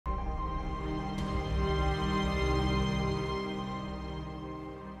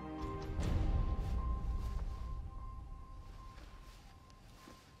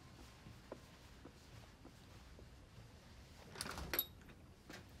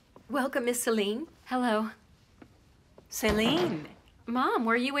Welcome, Miss Celine. Hello. Celine. Mom,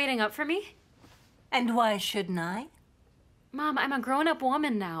 were you waiting up for me? And why shouldn't I? Mom, I'm a grown-up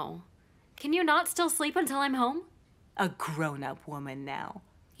woman now. Can you not still sleep until I'm home? A grown-up woman now.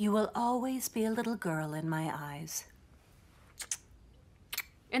 You will always be a little girl in my eyes.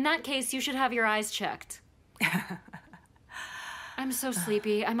 In that case, you should have your eyes checked. I'm so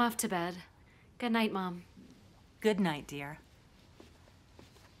sleepy. I'm off to bed. Good night, Mom. Good night, dear.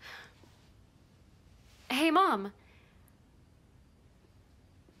 Hey, Mom.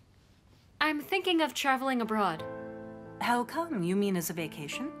 I'm thinking of traveling abroad. How come? You mean as a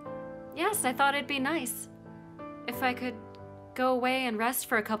vacation? Yes, I thought it'd be nice. If I could go away and rest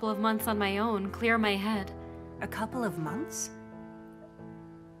for a couple of months on my own, clear my head. A couple of months?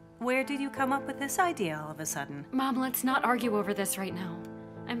 Where did you come up with this idea all of a sudden? Mom, let's not argue over this right now.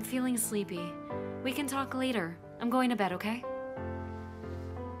 I'm feeling sleepy. We can talk later. I'm going to bed, okay?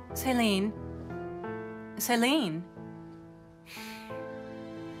 Celine. Celine.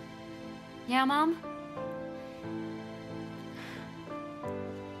 Yeah, Mom?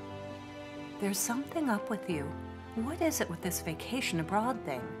 There's something up with you. What is it with this vacation abroad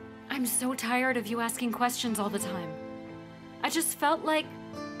thing? I'm so tired of you asking questions all the time. I just felt like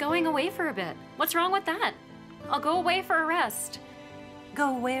going away for a bit. What's wrong with that? I'll go away for a rest.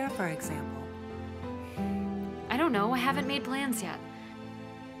 Go where, for example? I don't know. I haven't made plans yet.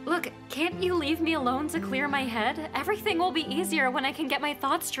 Look, can't you leave me alone to clear my head? Everything will be easier when I can get my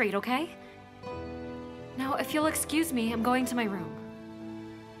thoughts straight, okay? Now, if you'll excuse me, I'm going to my room.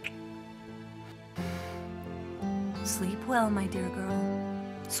 Sleep well, my dear girl.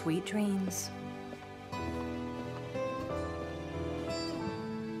 Sweet dreams.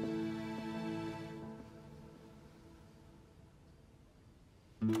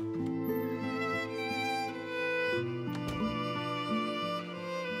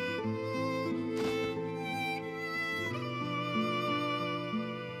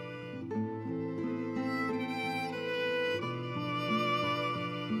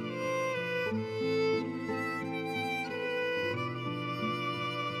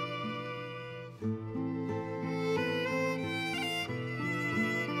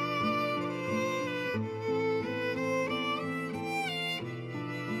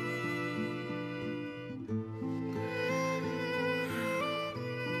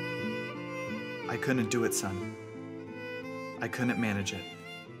 I couldn't do it, son. I couldn't manage it.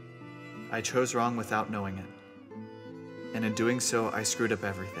 I chose wrong without knowing it. And in doing so, I screwed up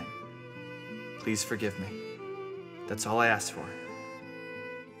everything. Please forgive me. That's all I asked for.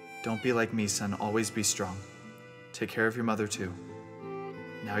 Don't be like me, son. Always be strong. Take care of your mother, too.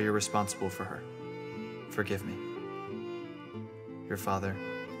 Now you're responsible for her. Forgive me. Your father,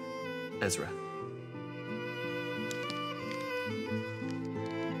 Ezra.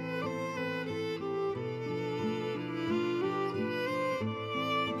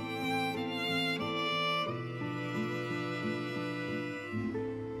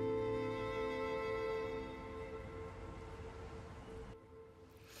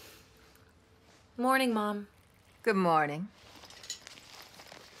 Morning, Mom. Good morning.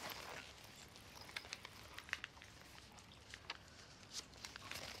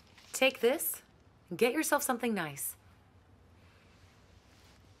 Take this and get yourself something nice.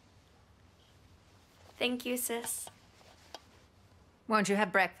 Thank you, sis. Won't you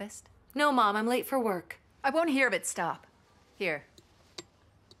have breakfast? No, Mom, I'm late for work. I won't hear of it. Stop. Here.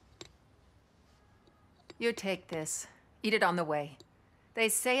 You take this. Eat it on the way. They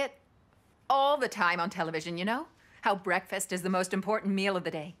say it all the time on television, you know? How breakfast is the most important meal of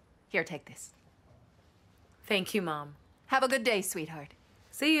the day. Here, take this. Thank you, Mom. Have a good day, sweetheart.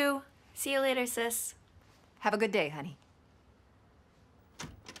 See you. See you later, sis. Have a good day, honey.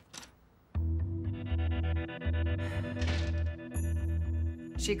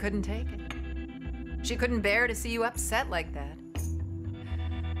 She couldn't take it. She couldn't bear to see you upset like that.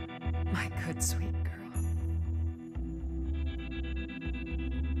 My good, sweet girl.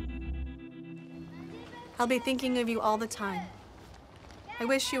 I'll be thinking of you all the time. I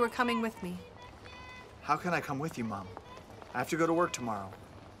wish you were coming with me. How can I come with you, Mom? I have to go to work tomorrow.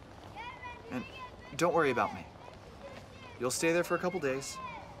 And don't worry about me. You'll stay there for a couple days.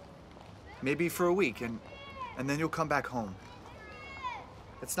 Maybe for a week, and then you'll come back home.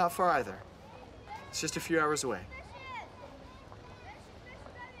 It's not far either. It's just a few hours away.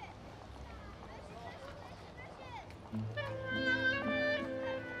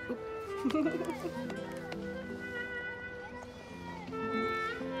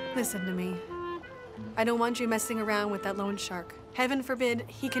 Listen to me. I don't want you messing around with that loan shark. Heaven forbid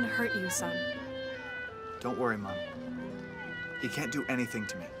he can hurt you, son. Don't worry, Mom. He can't do anything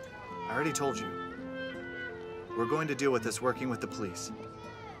to me. I already told you. We're going to deal with this working with the police.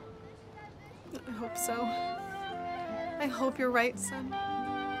 I hope so. I hope you're right, son.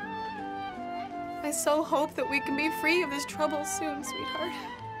 I so hope that we can be free of this trouble soon, sweetheart.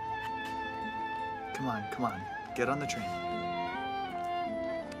 Come on, come on. Get on the train.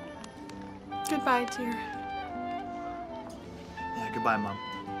 Goodbye, dear. Yeah, goodbye, Mom.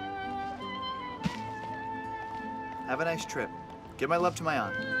 Have a nice trip. Give my love to my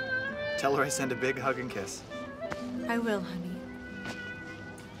aunt. Tell her I send a big hug and kiss. I will, honey.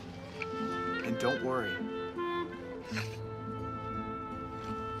 And don't worry.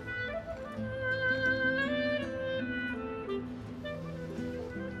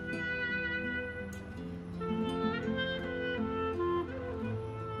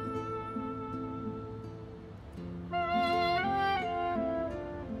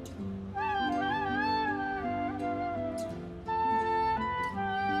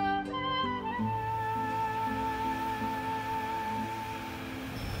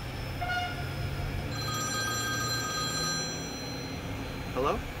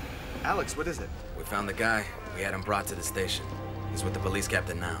 Hello? Alex, what is it? We found the guy. We had him brought to the station. He's with the police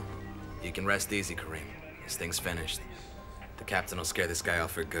captain now. You can rest easy, Kareem. This thing's finished. The captain will scare this guy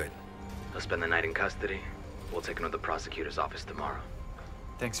off for good. He'll spend the night in custody. We'll take him to the prosecutor's office tomorrow.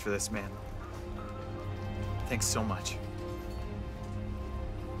 Thanks for this, man. Thanks so much.